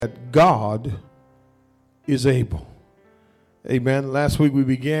that God is able. Amen. Last week we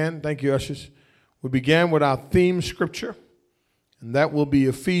began, thank you, ushers. We began with our theme scripture, and that will be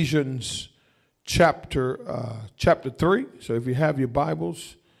Ephesians chapter 3. So if you have your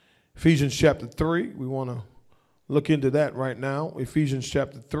Bibles, Ephesians chapter 3, we want to look into that right now. Ephesians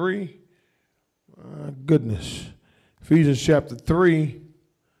chapter 3. Goodness. Ephesians chapter 3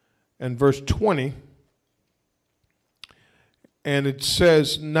 and verse 20. And it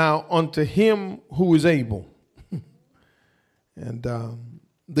says, now unto him who is able. And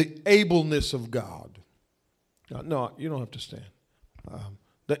the ableness of God. No, you don't have to stand.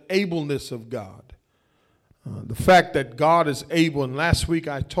 The ableness of God. The fact that God is able. And last week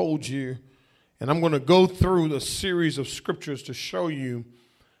I told you, and I'm going to go through the series of scriptures to show you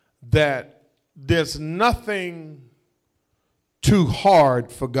that there's nothing too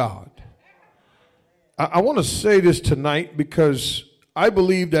hard for God. I want to say this tonight because I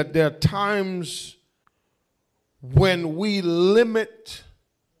believe that there are times when we limit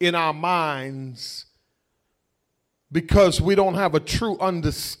in our minds because we don't have a true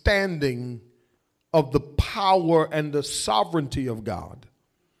understanding of the power and the sovereignty of God.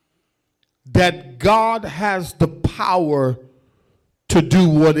 That God has the power to do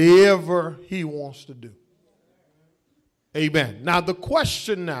whatever he wants to do. Amen. Now the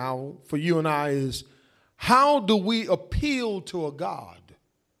question now for you and I is, how do we appeal to a God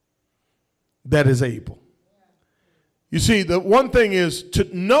that is able? You see, the one thing is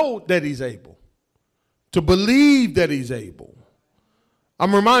to know that he's able, to believe that he's able.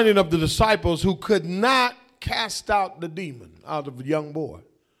 I'm reminded of the disciples who could not cast out the demon out of a young boy.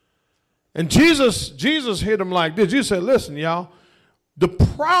 And Jesus hit them like this. Jesus said, listen, y'all, the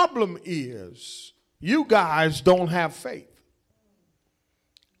problem is you guys don't have faith.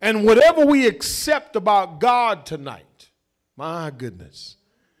 And whatever we accept about God tonight, my goodness,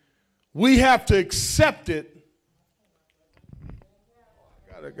 we have to accept it.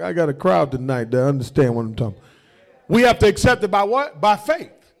 I got a crowd tonight that understand what I'm talking about. We have to accept it by what? By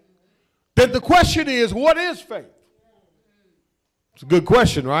faith. Then the question is, what is faith? It's a good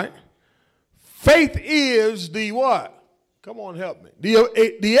question, right? Faith is the what? Come on, help me.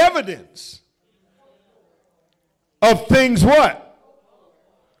 The evidence of things what?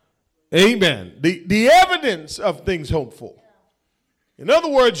 Amen. The evidence of things hoped for. In other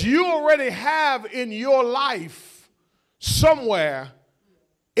words, you already have in your life somewhere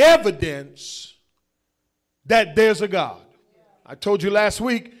evidence that there's a God. I told you last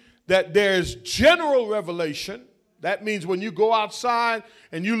week that there's general revelation. That means when you go outside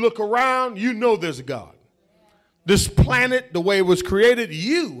and you look around, you know there's a God. This planet, the way it was created,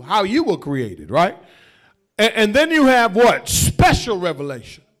 how you were created, right? And then you have what? Special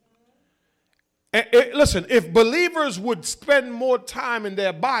revelation. Listen, if believers would spend more time in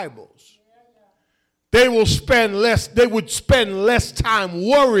their Bibles, they would spend less time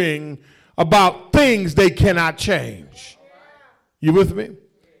worrying about things they cannot change. You with me?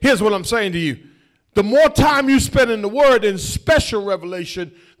 Here's what I'm saying to you. The more time you spend in the Word in special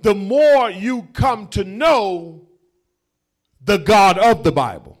revelation, the more you come to know the God of the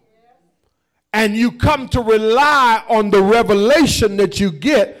Bible. And you come to rely on the revelation that you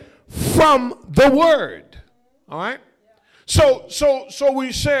get from the Word. All right? So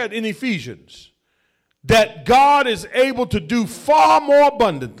we said in Ephesians that God is able to do far more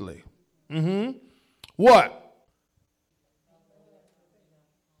abundantly. What?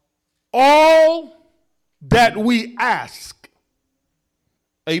 All that we ask.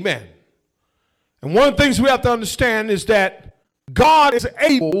 Amen. And one of the things we have to understand is that God is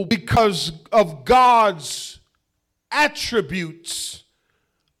able because of God's attributes.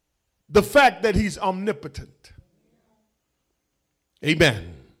 The fact that he's omnipotent.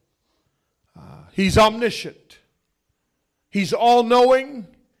 Amen. He's omniscient. He's all-knowing.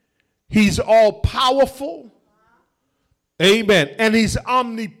 He's all-powerful. Amen. And he's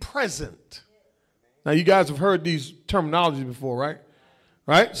omnipresent. Now, you guys have heard these terminologies before, right?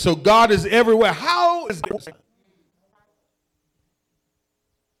 Right? So God is everywhere. How is it? Does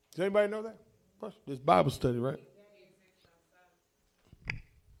anybody know that? This Bible study, right?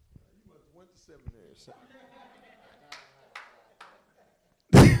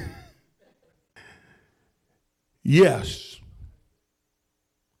 Yes.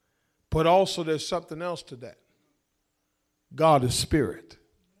 But also there's something else to that. God is spirit.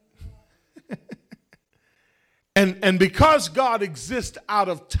 and because God exists out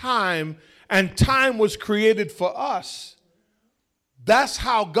of time and time was created for us, that's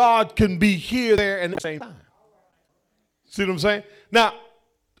how God can be here, there, and at the same time. See what I'm saying? Now,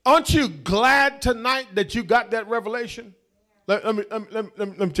 aren't you glad tonight that you got that revelation? Let me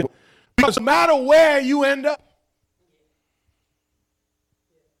tell you. Because no matter where you end up,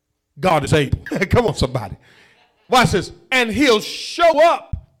 God is able. Come on, somebody. Watch this. And he'll show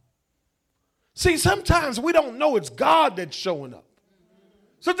up. See, sometimes we don't know it's God that's showing up.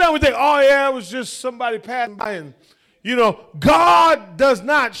 Sometimes we think, oh, yeah, it was just somebody passing by. And, God does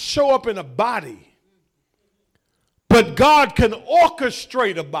not show up in a body. But God can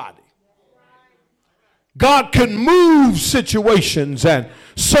orchestrate a body. God can move situations and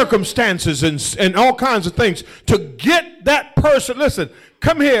circumstances and all kinds of things to get that person. Listen,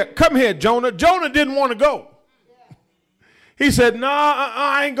 come here, Jonah. Jonah didn't want to go. He said, "No,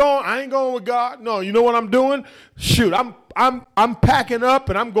 I ain't going with God. No, you know what I'm doing? Shoot, I'm packing up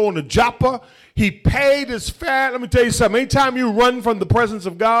and I'm going to Joppa." He paid his fare. Let me tell you something. Anytime you run from the presence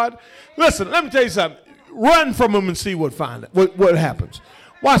of God, listen, let me tell you something. Run from him and see what happens.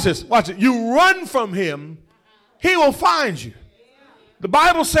 Watch this. Watch it. You run from him, he will find you. The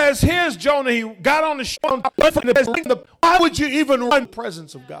Bible says, here's Jonah. He got on the shore. Why would you even run the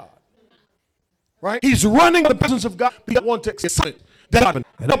presence of God? Right? He's running the presence of God. People want to accept that.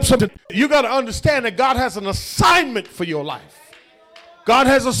 You got to understand that God has an assignment for your life. God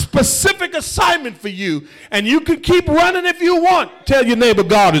has a specific assignment for you, and you can keep running if you want. Tell your neighbor,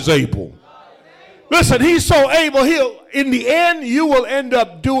 God is able. Listen, he's so able, in the end, you will end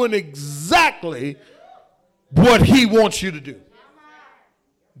up doing exactly what he wants you to do.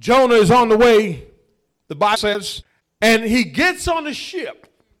 Jonah is on the way, the Bible says, and he gets on the ship,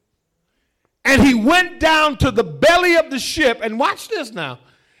 and he went down to the belly of the ship, and watch this now,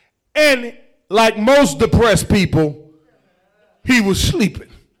 and like most depressed people, he was sleeping.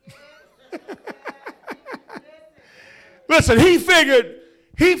 Listen, he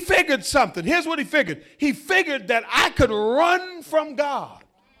figured something. Here's what he figured. He figured that I could run from God.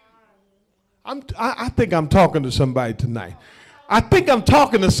 I think I'm talking to somebody tonight.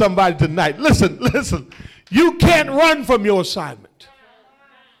 Listen. You can't run from your assignment.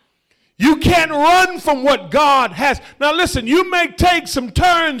 You can't run from what God has. Now listen, you may take some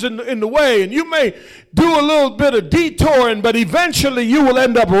turns in the way, and you may do a little bit of detouring, but eventually you will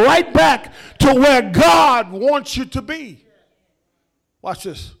end up right back to where God wants you to be. Watch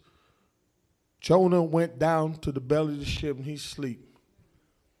this. Jonah went down to the belly of the ship and he's asleep.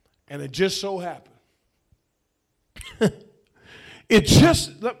 And it just so happened.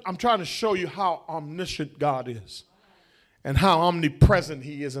 I'm trying to show you how omniscient God is and how omnipresent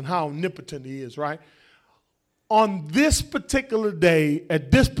he is and how omnipotent he is, right? On this particular day,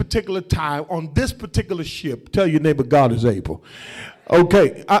 at this particular time, on this particular ship, tell your neighbor God is able.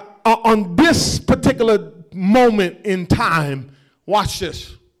 Okay, on this particular moment in time, watch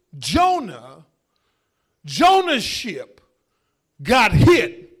this. Jonah's ship got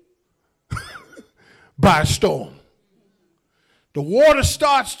hit by a storm. The water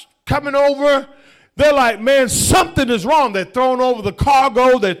starts coming over. They're like, man, something is wrong. They're throwing over the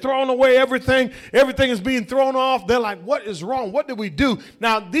cargo. They're throwing away everything. Everything is being thrown off. They're like, what is wrong? What did we do?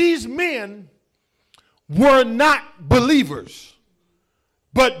 Now, these men were not believers,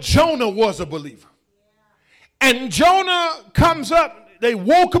 but Jonah was a believer. And Jonah comes up. They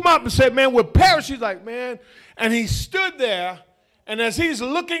woke him up and said, man, we're perishing. He's like, man. And he stood there, and as he's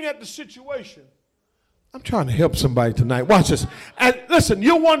looking at the situation, I'm trying to help somebody tonight. Watch this. And listen,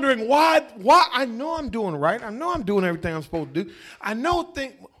 you're wondering why I know I'm doing right. I know I'm doing everything I'm supposed to do.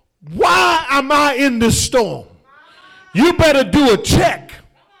 Why am I in this storm? You better do a check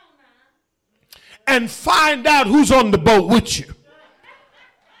and find out who's on the boat with you.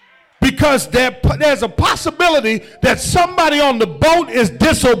 Because there's a possibility that somebody on the boat is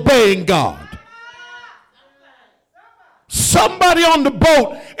disobeying God. Somebody on the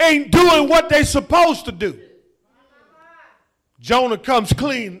boat ain't doing what they supposed to do. Jonah comes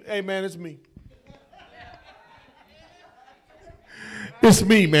clean. Hey, man, it's me. It's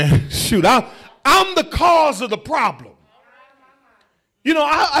me, man. Shoot, I'm the cause of the problem. You know,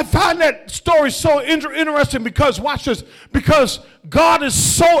 I find that story so interesting because, watch this, because God is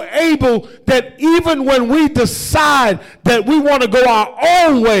so able that even when we decide that we want to go our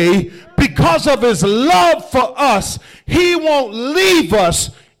own way, because of his love for us, he won't leave us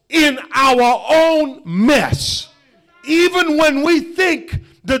in our own mess. Even when we think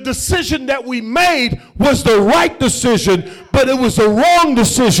the decision that we made was the right decision, but it was the wrong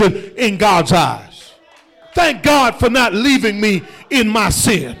decision in God's eyes. Thank God for not leaving me in my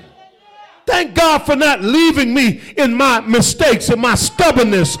sin. Thank God for not leaving me in my mistakes, in my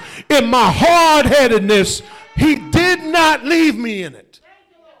stubbornness, in my hard-headedness. He did not leave me in it.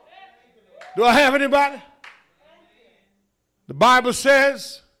 Do I have anybody? The Bible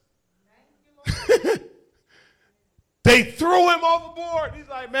says They threw him overboard. He's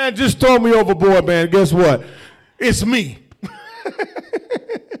like, man, just throw me overboard, man. Guess what? It's me.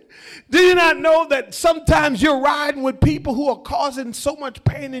 Do you not know that sometimes you're riding with people who are causing so much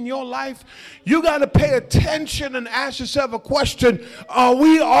pain in your life? You got to pay attention and ask yourself a question. Are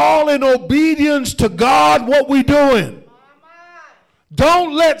we all in obedience to God? What we doing?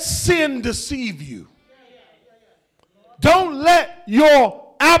 Don't let sin deceive you. Don't let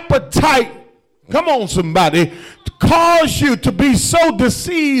your appetite, come on somebody, cause you to be so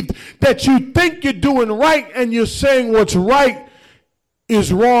deceived that you think you're doing right and you're saying what's right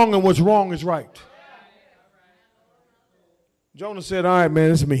is wrong and what's wrong is right. Jonah said, all right,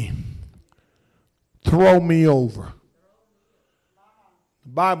 man, it's me. Throw me over. The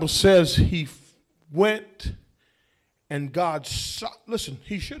Bible says he went and God, listen,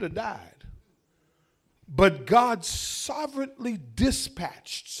 he should have died. But God sovereignly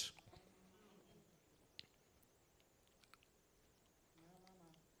dispatched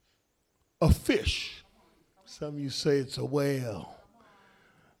a fish. Some of you say it's a whale.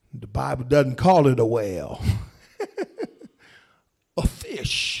 The Bible doesn't call it a whale. A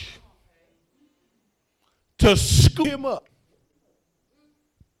fish. To scoop him up.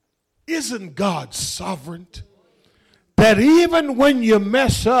 Isn't God sovereign? That even when you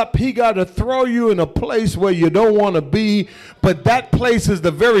mess up, he got to throw you in a place where you don't want to be, but that place is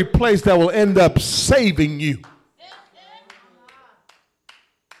the very place that will end up saving you.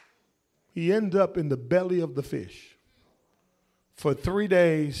 He ended up in the belly of the fish for 3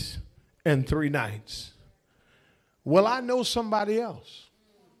 days and 3 nights. Well, I know somebody else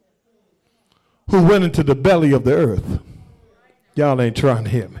who went into the belly of the earth. Y'all ain't trying to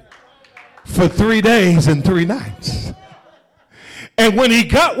hear me. For 3 days and 3 nights. And when he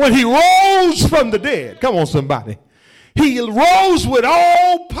rose from the dead, come on somebody, he rose with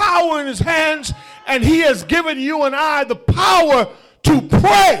all power in his hands, and he has given you and I the power to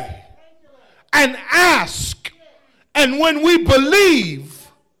pray and ask. And when we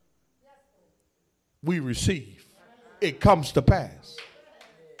believe, we receive. It comes to pass.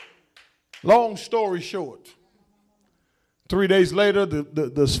 Long story short, 3 days later,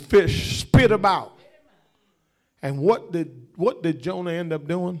 the fish spit him out. And what did Jonah end up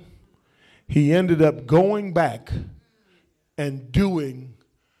doing? He ended up going back and doing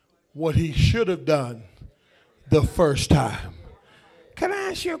what he should have done the first time. Can I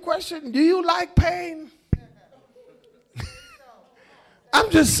ask you a question? Do you like pain? I'm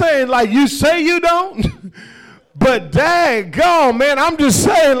just saying, like, you say you don't, but daggone, man, I'm just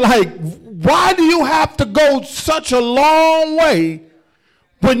saying, like, why do you have to go such a long way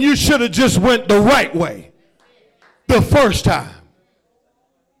when you should have just went the right way the first time?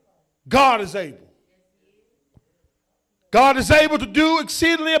 God is able. God is able to do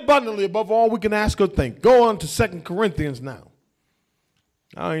exceedingly abundantly above all we can ask or think. Go on to 2 Corinthians now.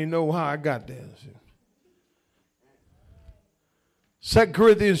 I don't even know how I got there. 2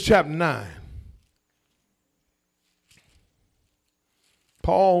 Corinthians chapter 9.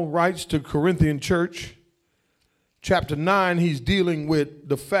 Paul writes to Corinthian church. Chapter 9, he's dealing with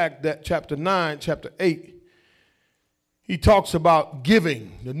the fact that chapter 9, chapter 8, he talks about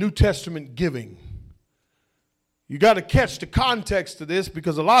giving, the New Testament giving. You got to catch the context of this,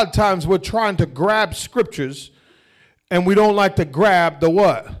 because a lot of times we're trying to grab scriptures and we don't like to grab the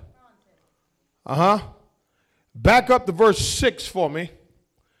what? Back up to verse 6 for me.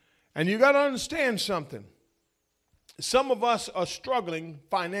 And you got to understand something. Some of us are struggling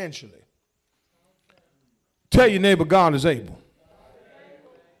financially. Tell your neighbor, God is able.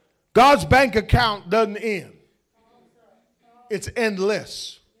 God's bank account doesn't end. It's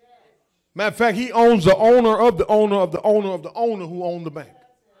endless. Matter of fact, he owns the owner of the owner of the owner of the owner who owned the bank.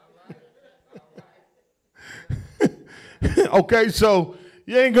 Okay, so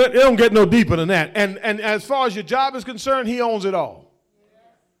you ain't good. It don't get no deeper than that. And as far as your job is concerned, he owns it all.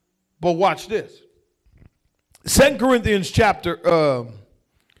 But watch this. 2 Corinthians chapter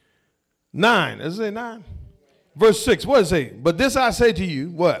 9. Does it say 9? Verse 6. What does it say? But this I say to you,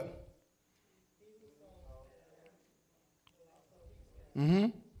 what?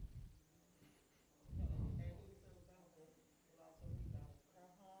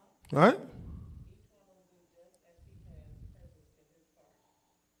 All right?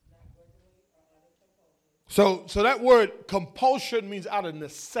 So that word compulsion means out of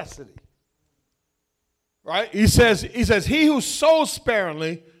necessity. Right? He says, he who sows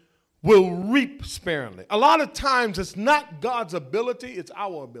sparingly will reap sparingly. A lot of times it's not God's ability, it's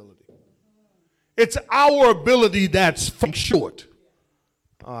our ability. It's our ability that's short.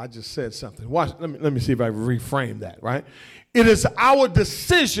 Oh, I just said something. Watch, let me see if I reframe that, right? It is our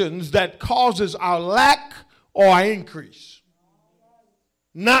decisions that causes our lack or I increase.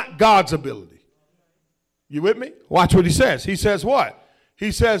 Not God's ability. You with me? Watch what he says. He says what?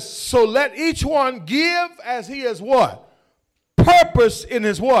 He says, so let each one give as he has what? Purpose in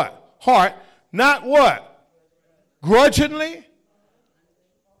his what? Heart. Not what? Grudgingly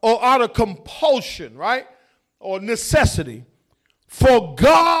or out of compulsion, right? Or necessity. For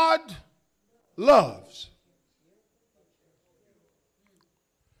God loves.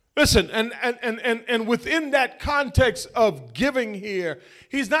 Listen, and within that context of giving here,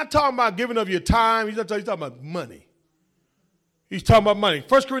 he's not talking about giving of your time. He's talking about money. He's talking about money.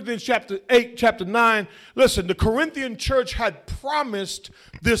 1 Corinthians chapter 8, chapter 9. Listen, the Corinthian church had promised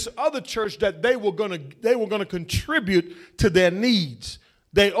this other church that they were going to contribute to their needs.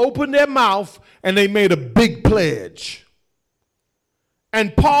 They opened their mouth and they made a big pledge.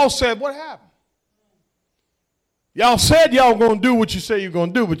 And Paul said, what happened? Y'all said y'all going to do what you say you're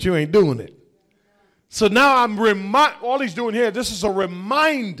going to do, but you ain't doing it. So now all he's doing here, this is a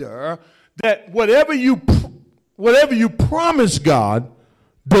reminder that whatever you promise God,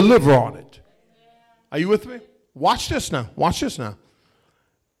 deliver on it. Are you with me? Watch this now. Watch this now.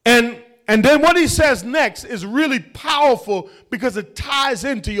 And then what he says next is really powerful because it ties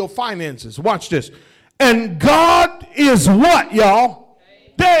into your finances. Watch this. And God is what, y'all?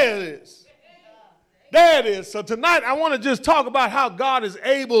 There it is. There it is. So tonight I want to just talk about how God is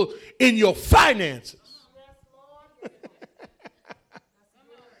able in your finances.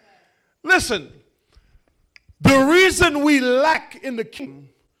 Listen, the reason we lack in the kingdom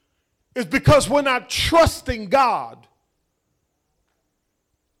is because we're not trusting God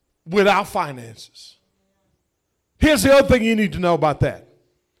with our finances. Here's the other thing you need to know about that.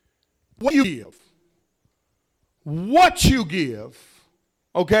 What you give,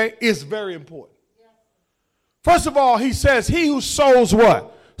 okay, is very important. First of all, he says, he who sows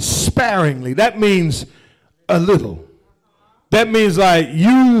what? Sparingly. That means a little. That means like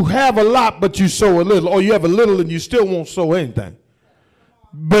you have a lot, but you sow a little. Or you have a little and you still won't sow anything.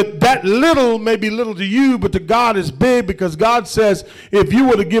 But that little may be little to you, but to God is big, because God says, if you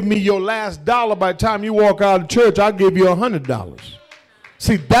were to give me your last dollar by the time you walk out of church, I'll give you $100.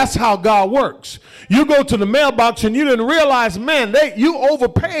 See, that's how God works. You go to the mailbox and you didn't realize, man, you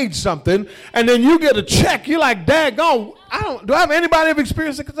overpaid something, and then you get a check. You're like, daggone, do I have anybody ever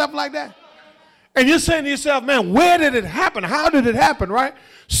experienced stuff like that? And you're saying to yourself, man, where did it happen? How did it happen, right?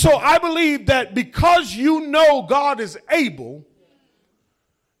 So I believe that because you know God is able,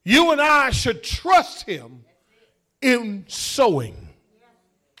 you and I should trust him in sowing.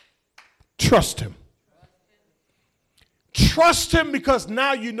 Trust him. Trust him because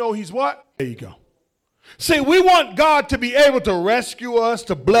now you know he's what? There you go. See, we want God to be able to rescue us,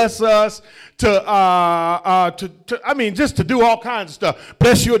 to bless us, just to do all kinds of stuff.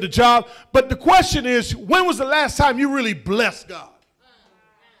 Bless you at the job. But the question is, when was the last time you really blessed God?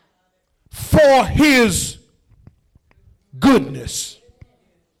 For his goodness,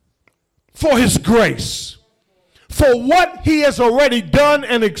 for his grace, for what he has already done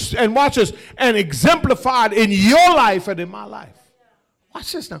and watch this, and exemplified in your life and in my life.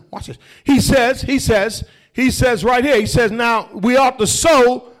 Watch this now. Watch this. He says right here, he says, now we ought to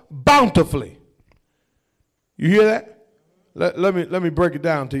sow bountifully. You hear that? Let me break it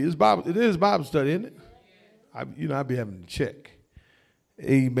down to you. It is Bible study, isn't it? I'd be having to check.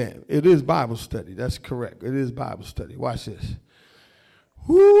 Amen. It is Bible study. That's correct. It is Bible study. Watch this.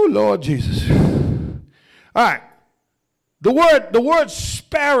 Whoo, Lord Jesus. All right. The word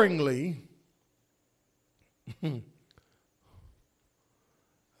sparingly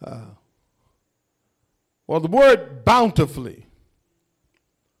the word bountifully.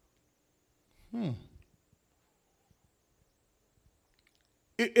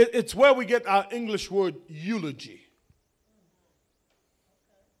 It's where we get our English word eulogy.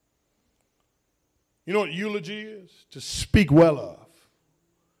 You know what eulogy is? To speak well of.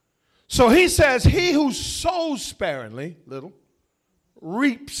 So he says, he who sows sparingly, little,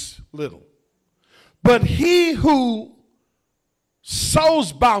 reaps little. But he who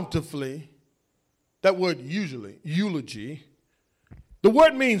sows bountifully, that word eulogy, the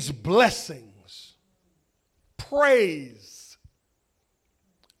word means blessings, praise,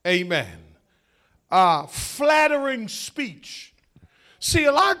 amen, flattering speech. See,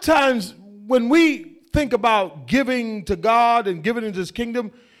 a lot of times when we think about giving to God and giving into his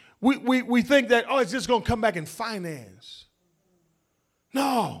kingdom, we think that, it's just going to come back in finance.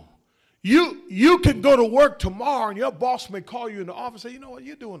 No. You can go to work tomorrow and your boss may call you in the office and say, you know what,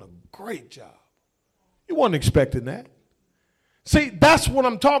 you're doing a great job. You weren't expecting that. See, that's what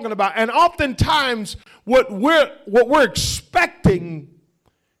I'm talking about. And oftentimes what we're expecting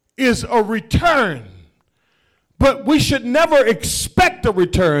is a return. But we should never expect a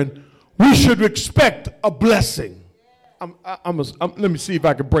return. We should expect a blessing. Let me see if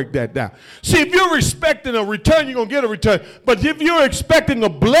I can break that down. See, if you're expecting a return, you're going to get a return. But if you're expecting a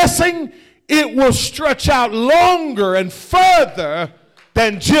blessing, it will stretch out longer and further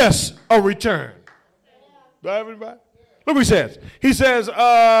than just a return. Right, everybody? Look what he says. He says,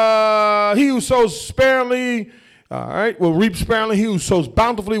 he who sows sparingly, all right, will reap sparingly. He who sows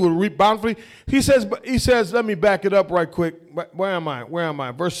bountifully will reap bountifully. He says, let me back it up right quick. Where am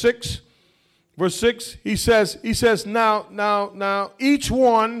I? Verse 6. Verse 6, he says, now, each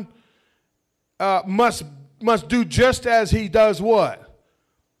one must do just as he does what?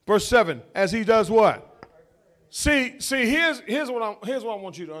 Verse 7, as he does what? See, here's what I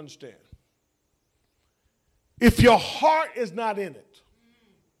want you to understand. If your heart is not in it,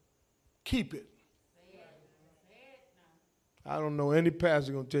 keep it. I don't know any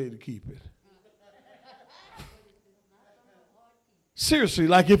pastor going to tell you to keep it. Seriously,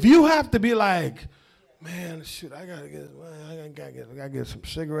 like if you have to be like, man, shoot, I gotta get some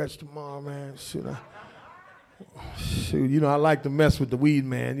cigarettes tomorrow, man. Shoot, I like to mess with the weed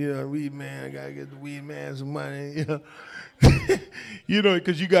man. Weed man, I gotta get the weed man some money.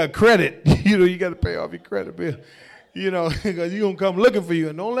 Because you got credit. You got to pay off your credit bill. Because you're gonna come looking for you,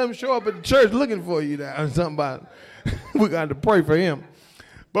 and don't let him show up at the church looking for you. Now, something about we got to pray for him.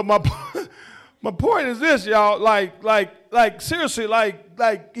 But my point is this, y'all. Like seriously,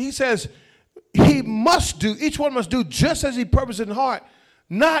 like he says, each one must do just as he purposed in heart,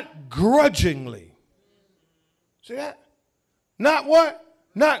 not grudgingly. See that? Not what?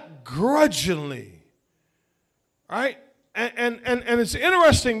 Not grudgingly. Right? And it's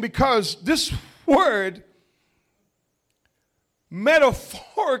interesting because this word,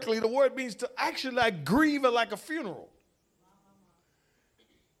 metaphorically, the word means to actually like grieve at like a funeral.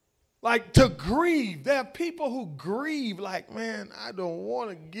 Like to grieve. There are people who grieve like, man, I don't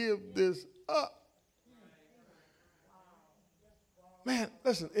want to give this up. Man,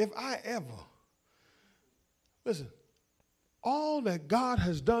 listen, all that God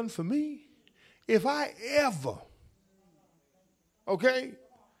has done for me, if I ever,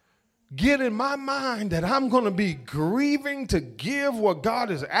 get in my mind that I'm going to be grieving to give what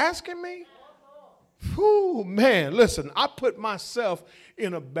God is asking me, whew, man, listen, I put myself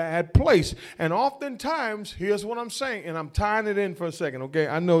in a bad place. And oftentimes, here's what I'm saying, and I'm tying it in for a second, okay?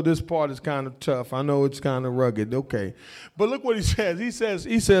 I know this part is kind of tough. I know it's kind of rugged, okay? But look what he says. He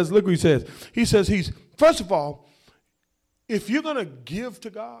says, look what he says. He says first of all, if you're going to give to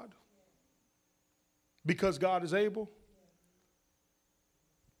God because God is able,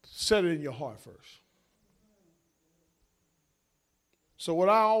 set it in your heart first. So what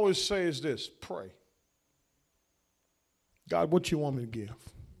I always say is this, pray. God, what you want me to give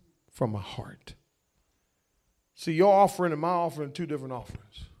from my heart? See, your offering and my offering are two different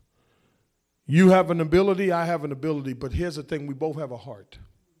offerings. You have an ability, I have an ability, but here's the thing, we both have a heart.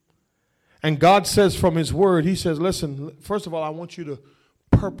 And God says from his word, he says, listen, first of all, I want you to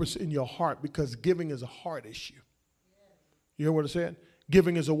purpose in your heart because giving is a heart issue. You hear what I said?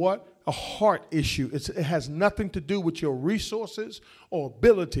 Giving is a what? A heart issue. It has nothing to do with your resources or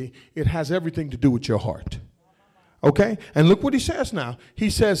ability. It has everything to do with your heart. Okay? And look what he says now. He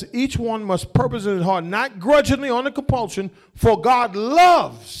says, each one must purpose in his heart, not grudgingly on a compulsion, for God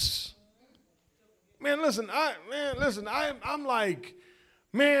loves. Man, listen, I'm like,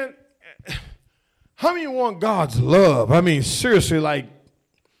 man, how many want God's love? I mean, seriously, like,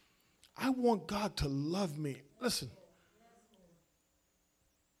 I want God to love me. Listen.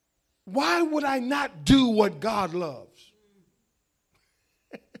 Why would I not do what God loves?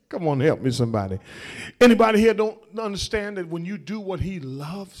 Come on, help me somebody. Anybody here don't understand that when you do what he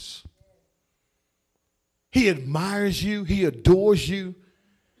loves, he admires you, he adores you.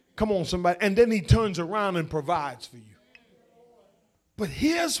 Come on, somebody. And then he turns around and provides for you. But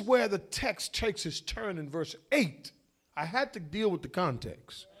here's where the text takes its turn in verse 8. I had to deal with the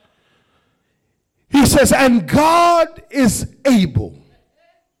context. He says, and God is able.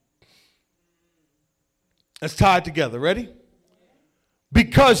 Let's tie it together. Ready?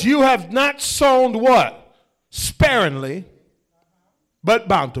 Because you have not sown what? Sparingly, but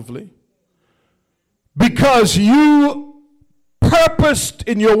bountifully. Because you purposed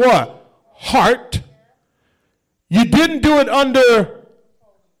in your what? Heart. You didn't do it under.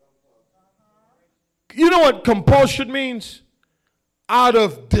 You know what compulsion means? Out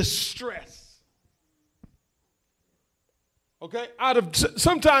of distress. Okay? Out of,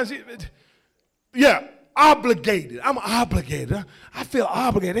 sometimes, yeah. Obligated. I'm obligated. I feel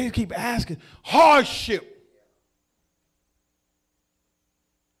obligated. They keep asking. Hardship.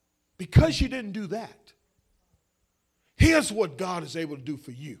 Because you didn't do that, Here's what God is able to do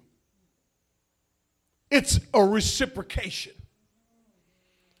for you. It's a reciprocation.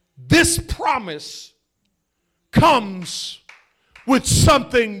 This promise comes with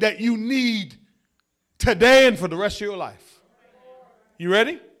something that you need today and for the rest of your life. You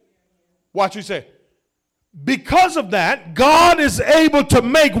ready? Watch what you say. Because of that, God is able to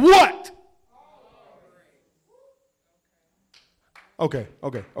make what? Okay.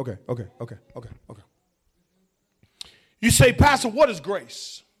 You say, Pastor, what is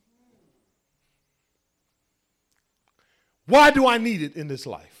grace? Why do I need it in this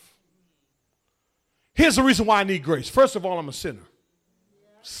life? Here's the reason why I need grace. First of all, I'm a sinner.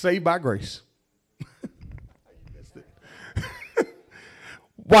 Saved by grace.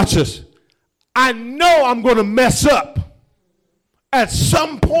 Watch this. I know I'm going to mess up at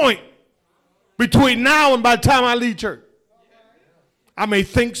some point between now and by the time I leave church. I may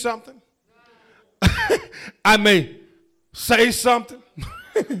think something. I may say something.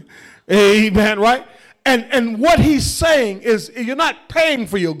 Amen, right? And what he's saying is you're not paying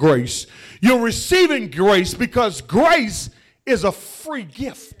for your grace. You're receiving grace because grace is a free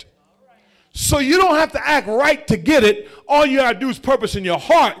gift. So you don't have to act right to get it. All you got to do is purpose in your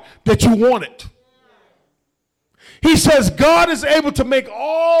heart that you want it. He says God is able to make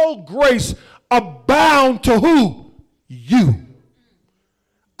all grace abound to who? You.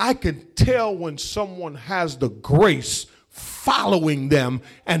 I can tell when someone has the grace following them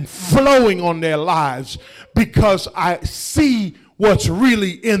and flowing on their lives because I see what's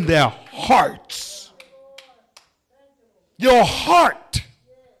really in their hearts. Your heart.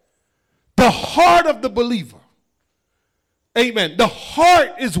 The heart of the believer. Amen. The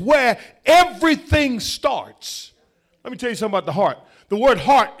heart is where everything starts. Let me tell you something about the heart. The word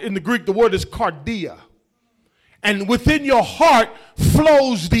heart in the Greek, the word is cardia. And within your heart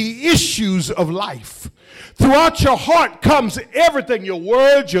flows the issues of life. Throughout your heart comes everything, your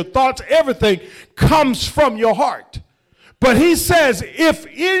words, your thoughts, everything comes from your heart. But he says, if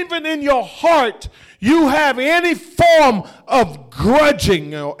even in your heart you have any form of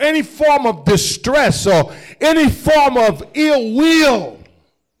grudging or any form of distress or any form of ill will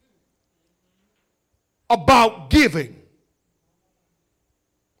about giving,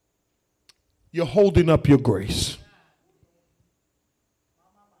 you're holding up your grace.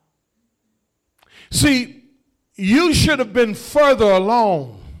 See, you should have been further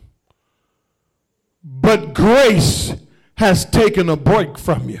along, but grace has taken a break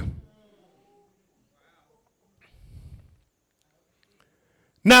from you.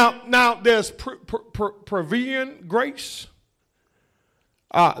 Now there's prevenient grace.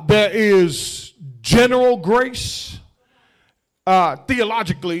 There is general grace.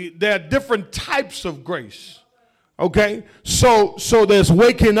 Theologically, there are different types of grace. Okay? So there's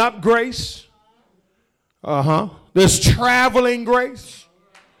waking up grace. There's traveling grace.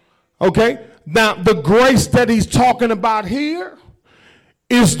 Okay? Now, the grace that he's talking about here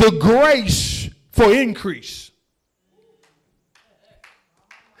is the grace for increase.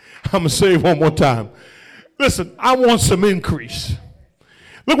 I'm going to say it one more time. Listen, I want some increase.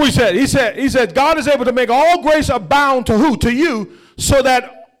 Look what he said. He said, God is able to make all grace abound to who? To you, so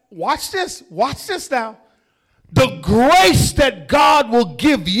that, watch this now. The grace that God will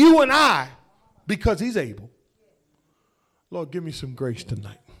give you and I, because he's able. Lord, give me some grace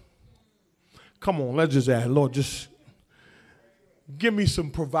tonight. Come on, let's just add, Lord, just give me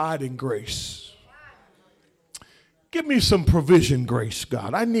some providing grace. Give me some provision grace,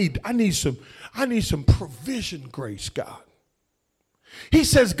 God. I need some provision grace, God. He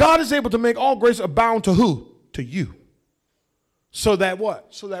says God is able to make all grace abound to who? To you. So that what?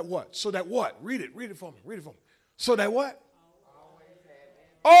 So that what? So that what? Read it for me. So that what?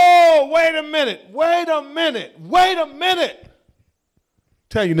 Oh, wait a minute.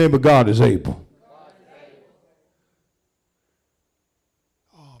 Tell your neighbor, God is able.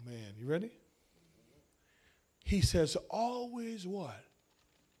 Oh, man, you ready? He says, always what?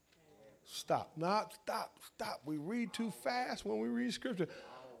 Stop. We read too fast when we read scripture.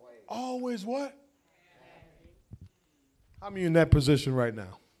 Always what? I'm in that position right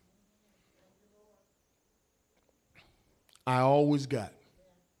now. I always got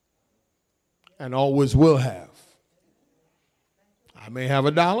and always will have. I may have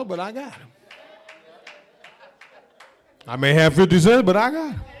 $1, but I got him. I may have 50 cents, but I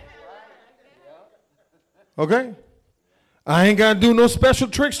got him. Okay? I ain't got to do no special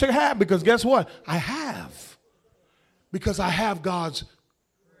tricks to have, because guess what? I have. Because I have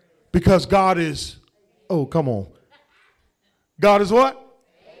because God is, oh, come on. God is what?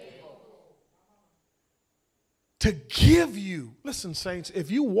 to give you. Listen, saints,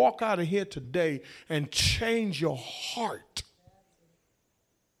 if you walk out of here today and change your heart,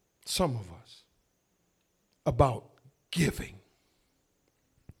 some of us, about giving,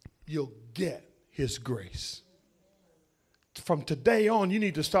 you'll get his grace. From today on, you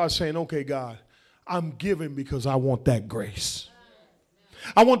need to start saying, okay, God, I'm giving because I want that grace.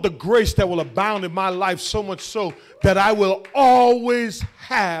 I want the grace that will abound in my life, so much so that I will always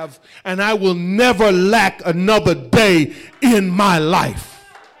have and I will never lack another day in my life.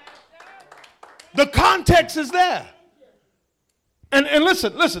 The context is there. And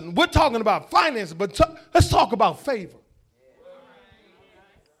listen, we're talking about finances, but let's talk about favor.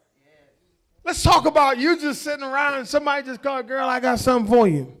 Let's talk about you just sitting around and somebody just called, girl, I got something for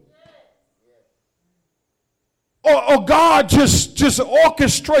you. Or God just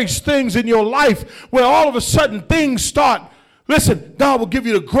orchestrates things in your life where all of a sudden things start. Listen, God will give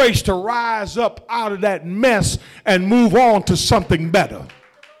you the grace to rise up out of that mess and move on to something better.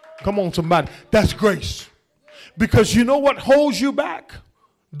 Come on, somebody. That's grace. Because you know what holds you back?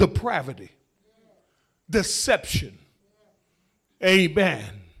 Depravity. Deception. Amen.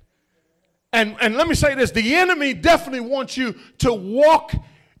 And let me say this. The enemy definitely wants you to walk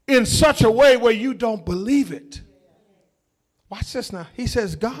in such a way where you don't believe it. Watch this now. He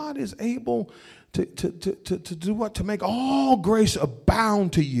says God is able to do what? To make all grace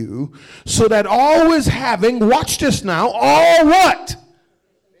abound to you, so that always having, watch this now, all what?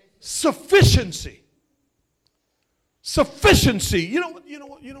 Sufficiency. Sufficiency. You know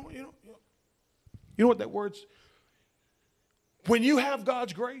what that word's? When you have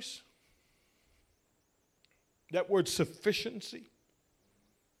God's grace, that word sufficiency,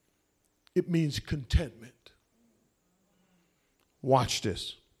 it means contentment. Watch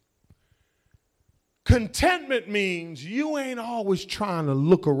this. Contentment means you ain't always trying to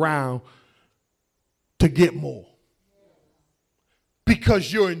look around to get more,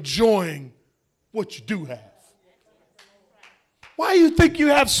 because you're enjoying what you do have. Why do you think you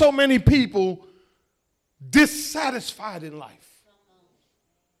have so many people dissatisfied in life?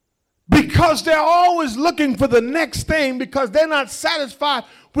 Because they're always looking for the next thing, because they're not satisfied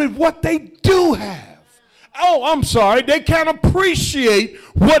with what they do have. Oh, I'm sorry, they can't appreciate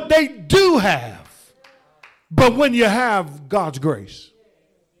what they do have. But when you have God's grace,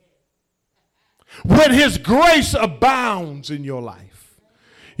 when his grace abounds in your life,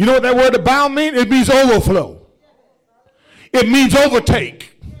 you know what that word abound means? It means overflow. It means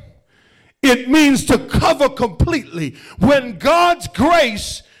overtake. It means to cover completely. When God's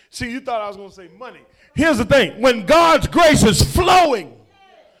grace, see, you thought I was going to say money. Here's the thing. When God's grace is flowing,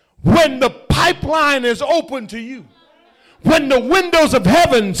 when the pipeline is open to you, when the windows of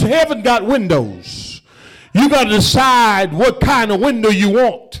heaven got windows, you got to decide what kind of window you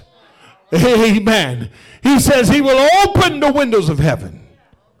want. Amen. He says he will open the windows of heaven.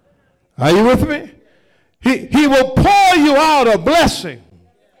 Are you with me? He will pour you out a blessing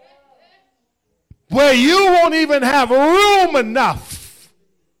where you won't even have room enough.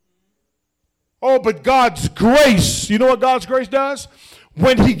 Oh, but God's grace, you know what God's grace does?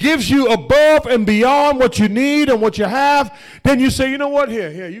 When he gives you above and beyond what you need and what you have, then you say, you know what?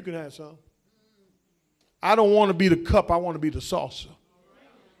 Here, you can have some. I don't want to be the cup. I want to be the saucer.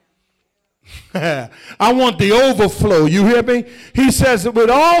 I want the overflow. You hear me? He says that with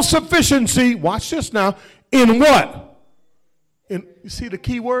all sufficiency, watch this now, in what? You see the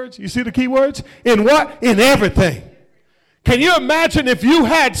key words? You see the key words? In what? In everything. Can you imagine if you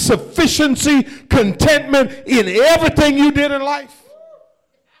had sufficiency, contentment in everything you did in life?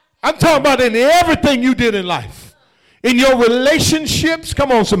 I'm talking about in everything you did in life. In your relationships,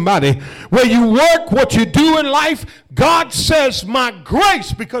 come on somebody, where you work, what you do in life, God says, my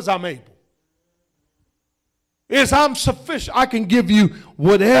grace, because I'm able, is I'm sufficient. I can give you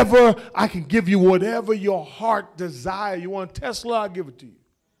whatever your heart desire. You want a Tesla, I'll give it to you.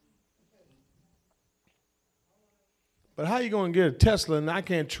 But how are you going to get a Tesla and I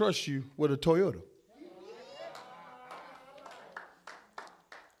can't trust you with a Toyota?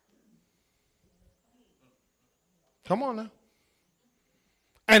 Come on now.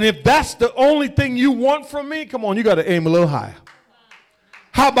 And if that's the only thing you want from me, come on, you got to aim a little higher.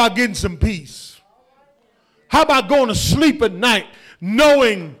 How about getting some peace? How about going to sleep at night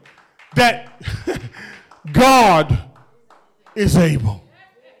knowing that God is able?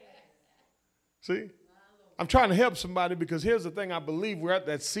 See? I'm trying to help somebody, because here's the thing. I believe we're at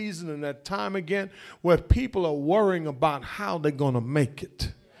that season and that time again where people are worrying about how they're going to make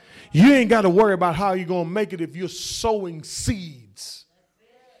it. You ain't got to worry about how you're going to make it if you're sowing seeds.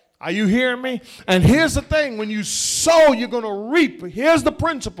 Are you hearing me? And here's the thing. When you sow, you're going to reap. Here's the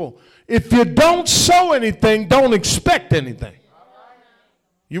principle. If you don't sow anything, don't expect anything.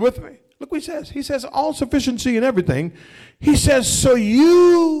 You with me? Look what he says. He says all sufficiency in everything. He says, so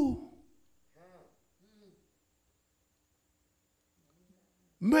you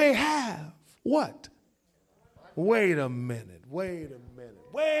may have what? Wait a minute. Wait a minute.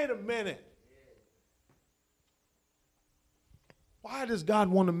 Wait a minute. Why does God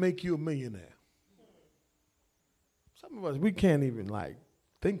want to make you a millionaire? Some of us, we can't even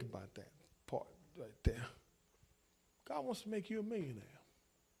think about that part right there. God wants to make you a millionaire.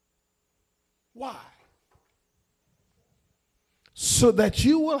 Why? So that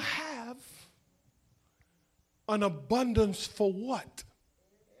you will have an abundance for what?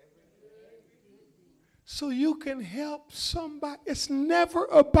 So you can help somebody. It's never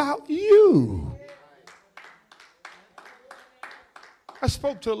about you. I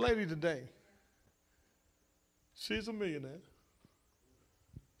spoke to a lady today. She's a millionaire.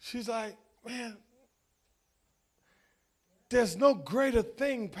 She's like, man, there's no greater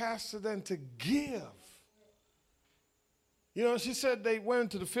thing, Pastor, than to give. You know, she said they went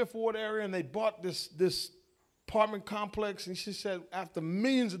into the Fifth Ward area and they bought this apartment complex. And she said after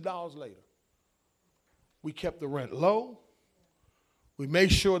millions of dollars later, we kept the rent low. We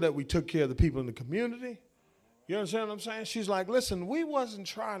made sure that we took care of the people in the community. You understand what I'm saying? She's like, listen, we wasn't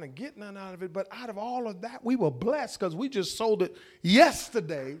trying to get none out of it, but out of all of that, we were blessed because we just sold it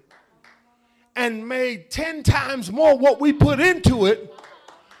yesterday and made 10 times more what we put into it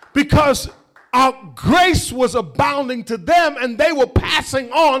because our grace was abounding to them and they were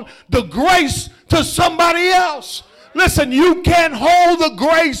passing on the grace to somebody else. Listen, you can't hold the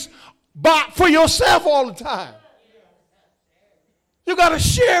grace for yourself all the time. You got to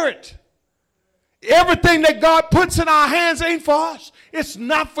share it. Everything that God puts in our hands ain't for us. It's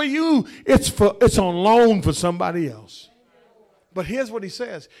not for you. It's on loan for somebody else. But here's what he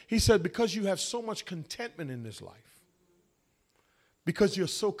says. He said, because you have so much contentment in this life, because you're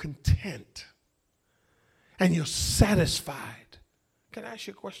so content and you're satisfied. Can I ask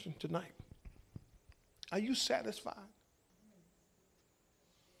you a question tonight? Are you satisfied?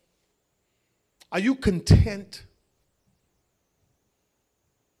 Are you content?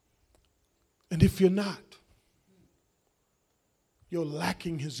 And if you're not, you're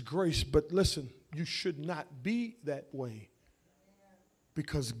lacking his grace. But listen, you should not be that way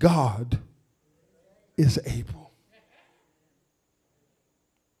because God is able.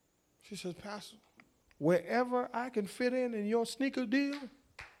 She says, Pastor, wherever I can fit in your sneaker deal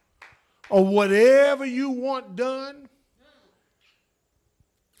or whatever you want done,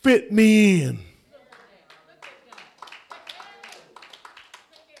 fit me in.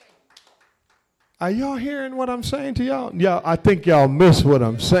 Are y'all hearing what I'm saying to y'all? Yeah, I think y'all miss what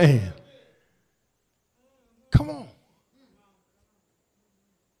I'm saying. Come on.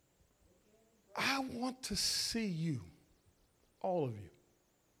 I want to see you, all of you,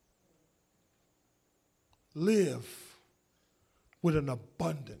 live with an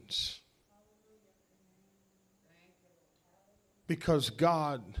abundance. Because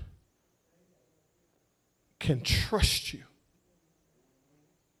God can trust you.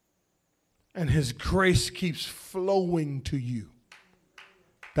 And his grace keeps flowing to you.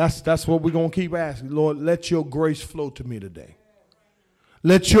 That's what we're going to keep asking. Lord, let your grace flow to me today.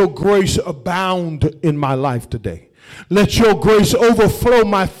 Let your grace abound in my life today. Let your grace overflow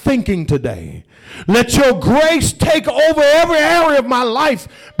my thinking today. Let your grace take over every area of my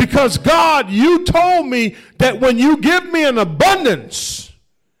life. Because God, you told me that when you give me an abundance,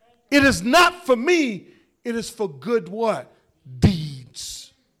 it is not for me, it is for good what? Deeds.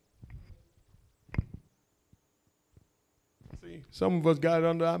 Some of us got it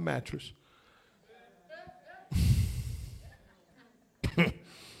under our mattress.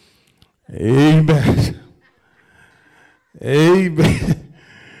 Amen. Amen.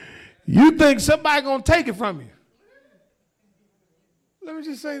 You think somebody going to take it from you. Let me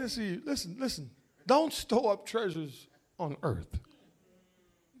just say this to you. Listen. Don't store up treasures on earth.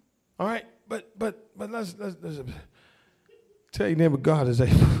 All right? But let's tell your neighbor God is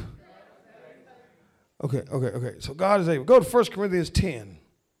able. Okay. So God is able. Go to 1 Corinthians 10.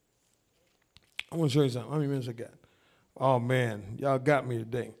 I want to show you something. How many minutes I got? Oh, man. Y'all got me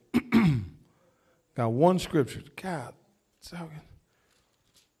today. Got one scripture. God. I'm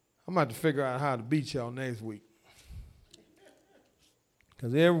about to figure out how to beat y'all next week.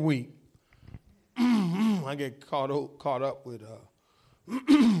 Because every week, I get caught up with...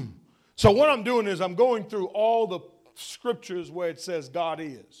 So what I'm doing is I'm going through all the scriptures where it says God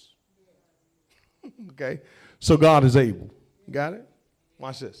is. Okay, so God is able. Got it?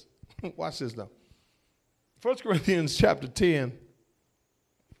 Watch this. Watch this now. 1 Corinthians chapter 10.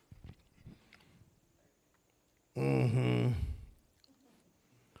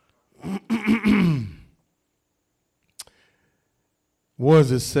 What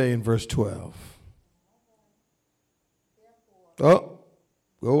does it say in verse 12? Oh,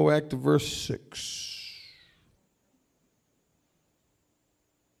 go back to verse 6.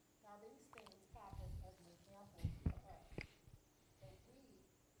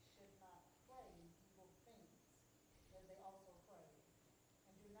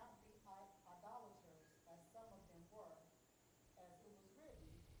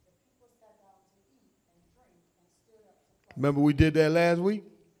 Remember we did that last week?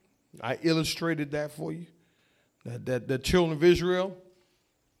 I illustrated that for you. That the children of Israel,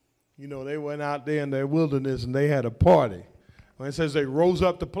 you know, they went out there in their wilderness and they had a party. When it says they rose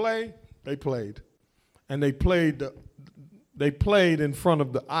up to play, they played. And they played in front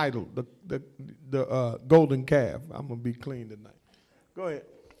of the idol, the golden calf. I'm going to be clean tonight. Go ahead.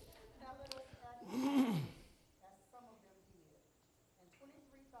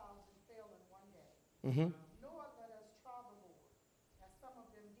 Mm-hmm.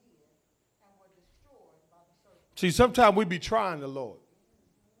 See, sometimes we be trying the Lord.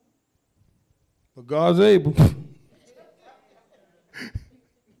 But God's able.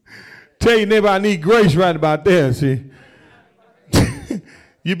 Tell your neighbor I need grace right about there, see.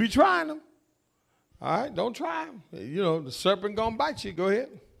 You be trying them. All right, don't try them. You know, the serpent going to bite you. Go ahead.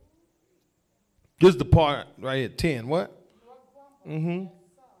 This is the part right here, 10. What? Mm-hmm.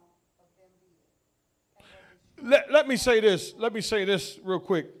 Let me say this. Let me say this real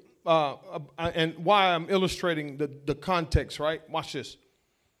quick. And why I'm illustrating the context, right? Watch this.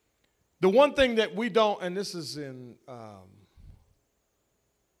 The one thing that we don't, and this is in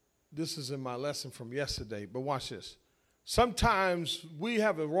my lesson from yesterday, but watch this. Sometimes we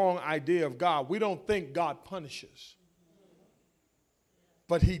have a wrong idea of God. We don't think God punishes.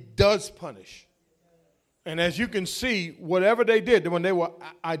 But he does punish. And as you can see, whatever they did, when they were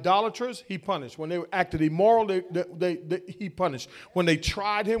idolaters, he punished. When they acted immoral, he punished. When they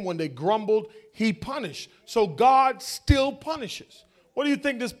tried him, when they grumbled, he punished. So God still punishes. What do you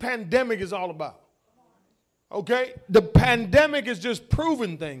think this pandemic is all about? Okay? The pandemic is just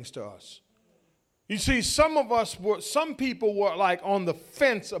proving things to us. You see, some people were like on the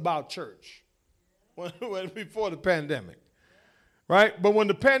fence about church before the pandemic. Right? But when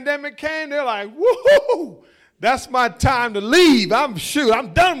the pandemic came, they're like, woohoo, that's my time to leave. I'm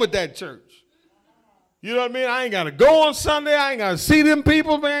done with that church. You know what I mean? I ain't got to go on Sunday. I ain't got to see them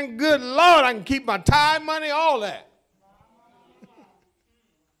people, man. Good Lord, I can keep my tithe money, all that.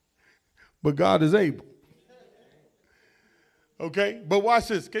 But God is able. Okay? But watch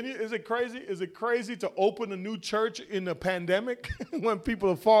this. Is it crazy? Is it crazy to open a new church in a pandemic when people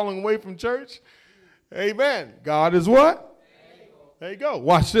are falling away from church? Amen. God is what? There you go.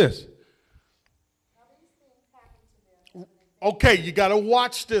 Watch this. Okay, you got to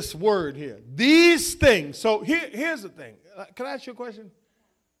watch this word here. These things. So here's the thing. Can I ask you a question?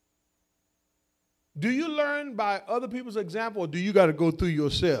 Do you learn by other people's example, or do you got to go through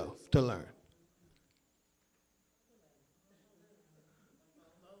yourself to learn?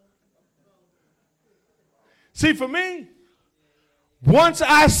 See, for me, once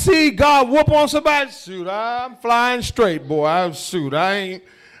I see God whoop on somebody, shoot, I'm flying straight, boy. I ain't.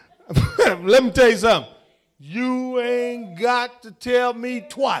 Let me tell you something. You ain't got to tell me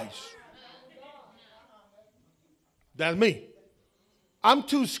twice. That's me. I'm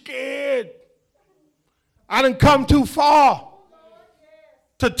too scared. I done come too far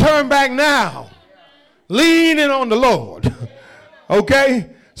to turn back now. Leaning on the Lord.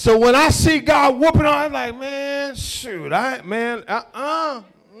 Okay? So when I see God whooping on, I'm like, man, shoot,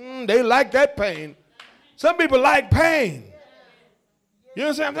 they like that pain. Some people like pain. You know what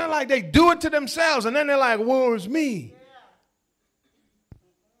I'm saying? They're like, they do it to themselves, and then they're like, woe is me.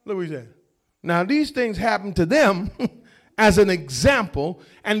 Look what he said. Now, these things happened to them as an example,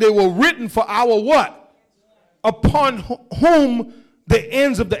 and they were written for our what? Upon whom the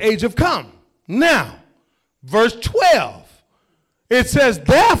ends of the age have come. Now, verse 12. It says,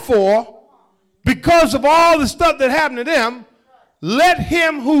 therefore, because of all the stuff that happened to them, let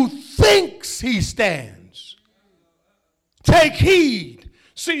him who thinks he stands take heed.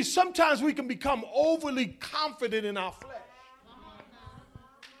 See, sometimes we can become overly confident in our flesh.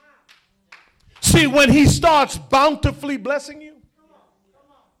 See, when he starts bountifully blessing you,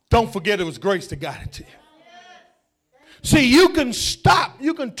 don't forget it was grace that got it to you. See, you can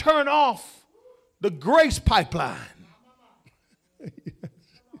turn off the grace pipeline.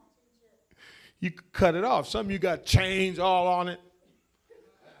 You cut it off. Some of you got chains all on it.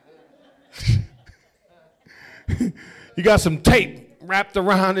 You got some tape wrapped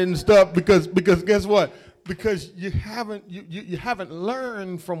around it and stuff because guess what? Because you haven't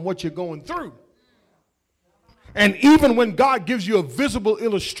learned from what you're going through. And even when God gives you a visible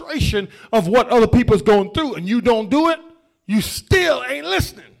illustration of what other people's going through and you don't do it, you still ain't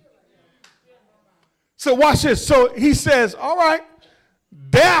listening. So watch this. So he says, all right,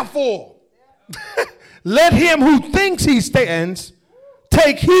 therefore, let him who thinks he stands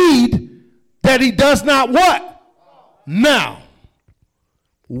take heed that he does not what? Now,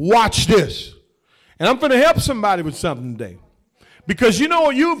 watch this. And I'm going to help somebody with something today. Because you know,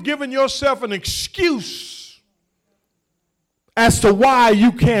 you've given yourself an excuse as to why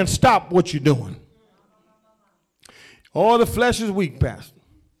you can't stop what you're doing. Oh, the flesh is weak, Pastor.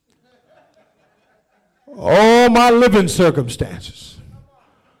 Oh, my living circumstances.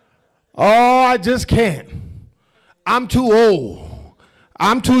 Oh, I just can't. I'm too old.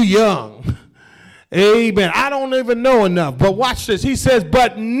 I'm too young. Amen. I don't even know enough. But watch this. He says,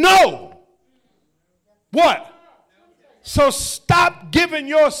 but no. What? So stop giving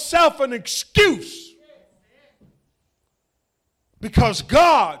yourself an excuse. Because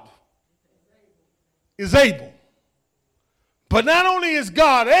God is able. But not only is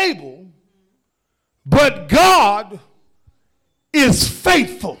God able, but God is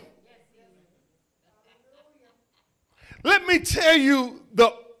faithful. Let me tell you,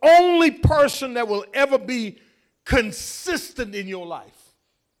 the only person that will ever be consistent in your life,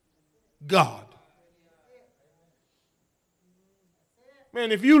 God.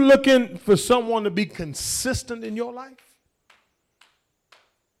 Man, if you're looking for someone to be consistent in your life,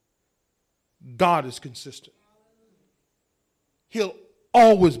 God is consistent. He'll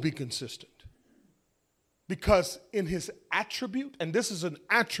always be consistent. Because in his attribute, and this is an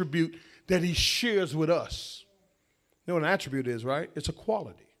attribute that he shares with us. You know what an attribute is, right? It's a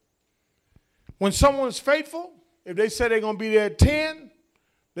quality. When someone's faithful, if they say they're going to be there at 10,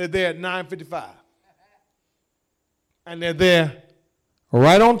 they're there at 9:55. And they're there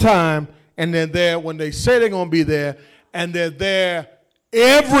right on time, and they're there when they say they're going to be there, and they're there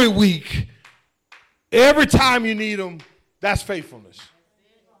every week, every time you need them. That's faithfulness.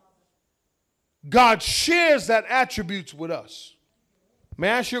 God shares that attributes with us. May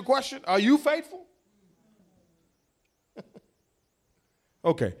I ask you a question? Are you faithful?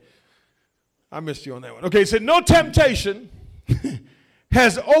 Okay. I missed you on that one. Okay, it said, no temptation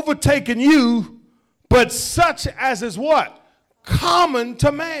has overtaken you, but such as is what? Common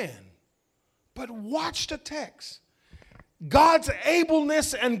to man. But watch the text. God's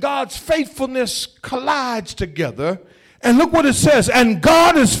ableness and God's faithfulness collides together. And look what it says. And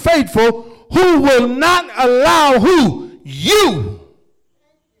God is faithful, who will not allow who? You.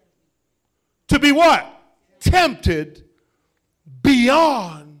 To be what? Tempted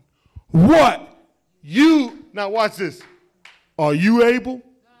beyond what you. Now watch this. Are you able?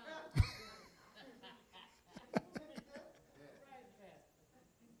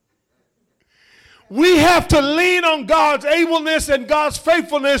 We have to lean on God's ableness and God's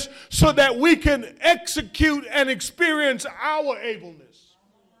faithfulness so that we can execute and experience our ableness.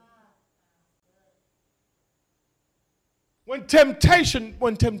 When temptation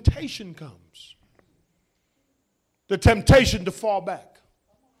comes, the temptation to fall back,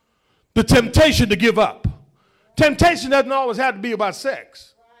 the temptation to give up. Temptation doesn't always have to be about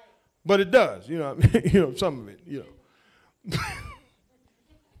sex, but it does. You know, some of it. You know.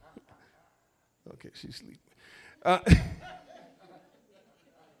 Okay, she's sleeping.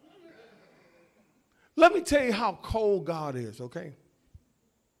 Let me tell you how cold God is. Okay,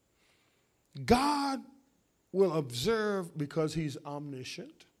 God will observe because he's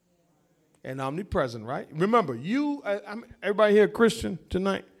omniscient and omnipresent, right? Remember, everybody here a Christian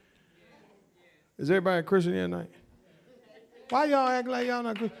tonight? Is everybody a Christian here tonight? Why y'all act like y'all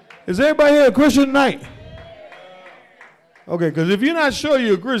not Christian? Is everybody here a Christian tonight? Okay, because if you're not sure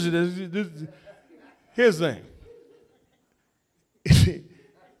you're a Christian, here's the thing.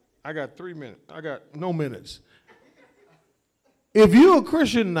 I got 3 minutes. I got no minutes. If you're a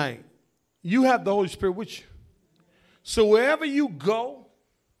Christian tonight, you have the Holy Spirit with you. So wherever you go,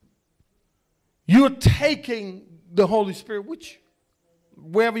 you're taking the Holy Spirit with you,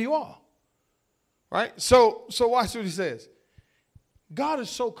 wherever you are. Right? So watch what he says. God is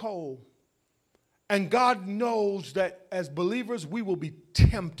so cold, and God knows that as believers, we will be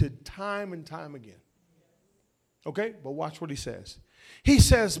tempted time and time again. Okay? But watch what he says. He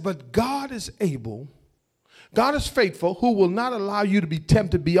says, but God is able, God is faithful, who will not allow you to be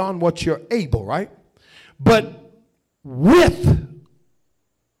tempted beyond what you're able, right? But with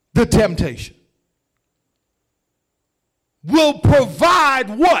the temptation will provide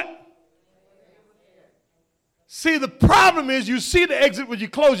what? See, the problem is you see the exit when you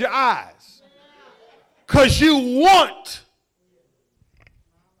close your eyes. Because you want.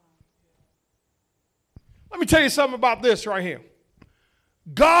 Let me tell you something about this right here.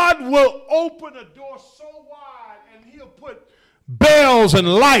 God will open a door so wide and he'll put bells and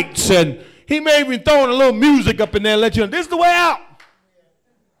lights, and he may even throw in a little music up in there and let you know this is the way out.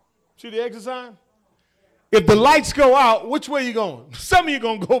 See the exit sign? If the lights go out, which way you going? Some of you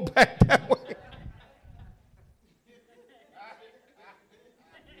going to go back that way.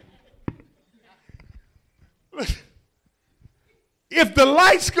 If the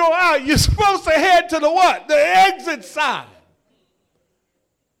lights go out, you're supposed to head to the what? The exit sign.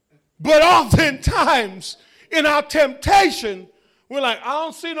 But oftentimes, in our temptation, we're like, I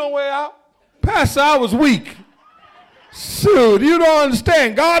don't see no way out. Pastor, I was weak. Shoot, you don't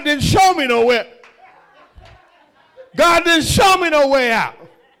understand. God didn't show me nowhere. God didn't show me no way out.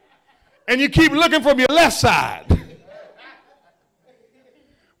 And you keep looking from your left side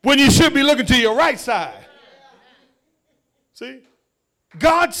when you should be looking to your right side. See?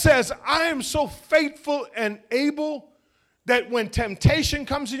 God says, I am so faithful and able that when temptation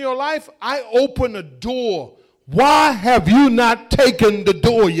comes in your life, I open a door. Why have you not taken the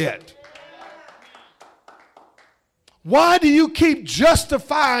door yet? Why do you keep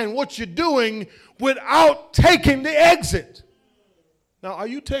justifying what you're doing without taking the exit? Now, are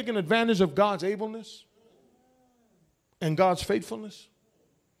you taking advantage of God's ableness and God's faithfulness?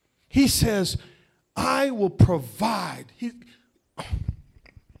 He says, I will provide.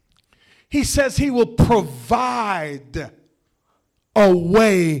 He says he will provide a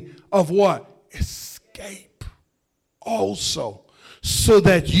way of what? Escape also. So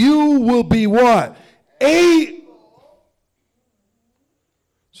that you will be what?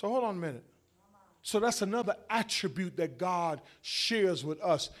 So hold on a minute. So that's another attribute that God shares with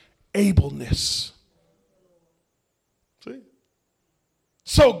us. Ableness. See?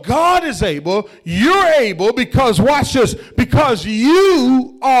 So God is able, you're able, because watch this, because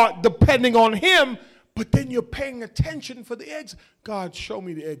you are depending on him, but then you're paying attention for the exit. God, show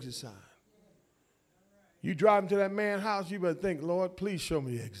me the exit sign. You drive into that man's house, you better think, Lord, please show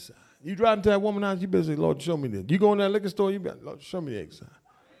me the exit sign. You drive into that woman's house, you better say, Lord, show me this. You go in that liquor store, you better, Lord, show me the exit sign.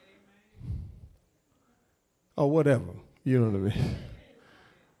 Or whatever, you know what I mean?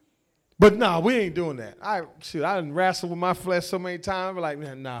 But no, we ain't doing that. I done wrestled with my flesh so many times. I'm like,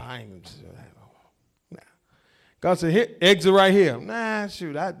 nah, I ain't going to do that. Nah. God said, here, exit right here. Nah,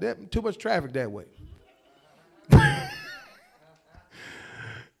 shoot, too much traffic that way.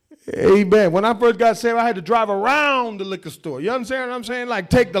 Amen. When I first got saved, I had to drive around the liquor store. You understand what I'm saying? Like,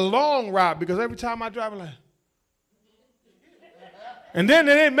 take the long route, because every time I drive, I'm like. And then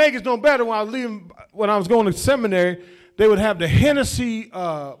it didn't make it no better when I was going to seminary. They would have the Hennessy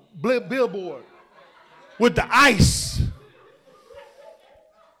billboard with the ice.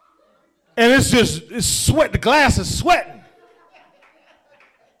 And it's sweat. The glass is sweating.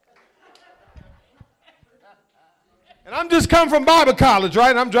 And I'm just coming from Bible college, right?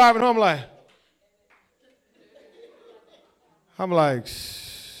 And I'm driving home like,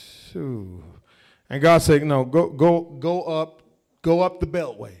 shoot. And God said, no, go up the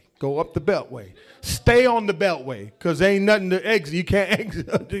beltway. Go up the beltway. Stay on the beltway, because there ain't nothing to exit. You can't exit.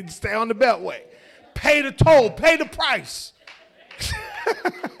 Stay on the beltway. Pay the toll. Pay the price.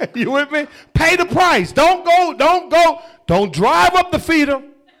 You with me? Pay the price. Don't go. Don't drive up the feeder.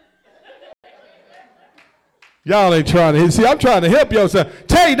 Y'all ain't trying to. See, I'm trying to help y'all.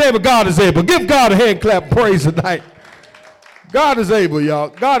 Tell your neighbor God is able. Give God a hand clap and praise tonight. God is able, y'all.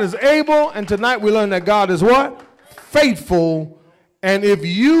 God is able, and tonight we learn that God is what? Faithful. And if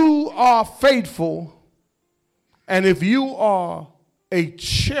you are faithful, and if you are a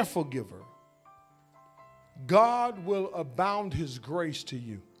cheerful giver, God will abound his grace to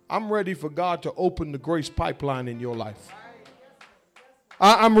you. I'm ready for God to open the grace pipeline in your life.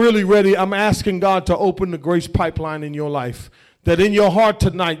 I'm really ready. I'm asking God to open the grace pipeline in your life. That in your heart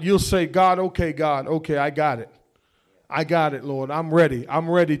tonight, you'll say, God, okay, I got it. I got it, Lord. I'm ready.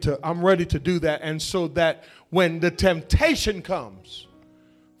 I'm ready to do that. And so that when the temptation comes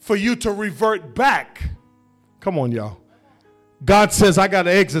for you to revert back, come on, y'all. God says, I got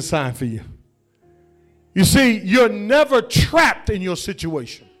an exit sign for you. You see, you're never trapped in your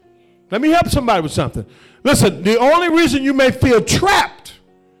situation. Let me help somebody with something. Listen, the only reason you may feel trapped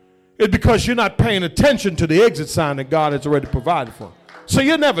is because you're not paying attention to the exit sign that God has already provided for. So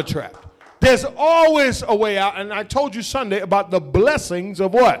you're never trapped. There's always a way out. And I told you Sunday about the blessings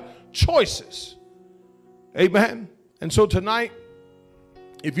of what? Choices. Amen. And so tonight,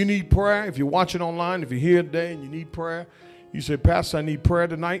 if you need prayer, if you're watching online, if you're here today and you need prayer, you say, Pastor, I need prayer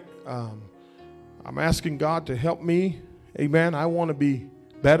tonight. I'm asking God to help me. Amen. I want to be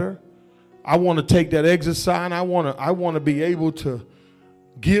better. I want to take that exit sign. I want to be able to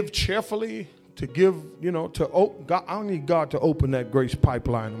give cheerfully, to give, God. I need God to open that grace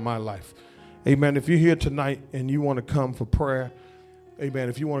pipeline in my life. Amen. If you're here tonight and you want to come for prayer, amen.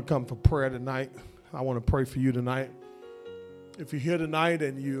 If you want to come for prayer tonight, I want to pray for you tonight. If you're here tonight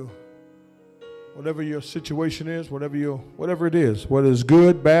and whatever your situation is, whatever it is, whether it's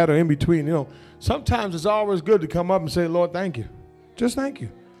good, bad, or in between, sometimes it's always good to come up and say, Lord, thank you. Just thank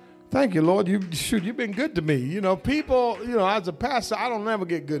you. Thank you, Lord. You've been good to me. People, as a pastor, I don't never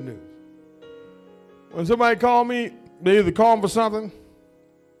get good news. When somebody call me, they either call me for something,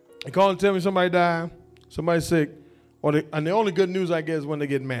 they call and tell me somebody died, somebody's sick, and the only good news I get is when they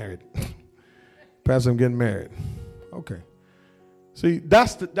get married. Pastor, I'm getting married. Okay. See,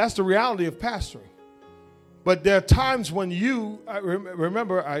 that's the reality of pastoring. But there are times when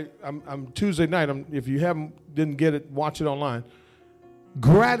I'm Tuesday night. If you didn't get it, watch it online.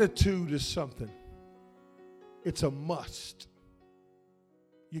 Gratitude is something. It's a must.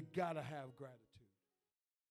 You gotta have gratitude.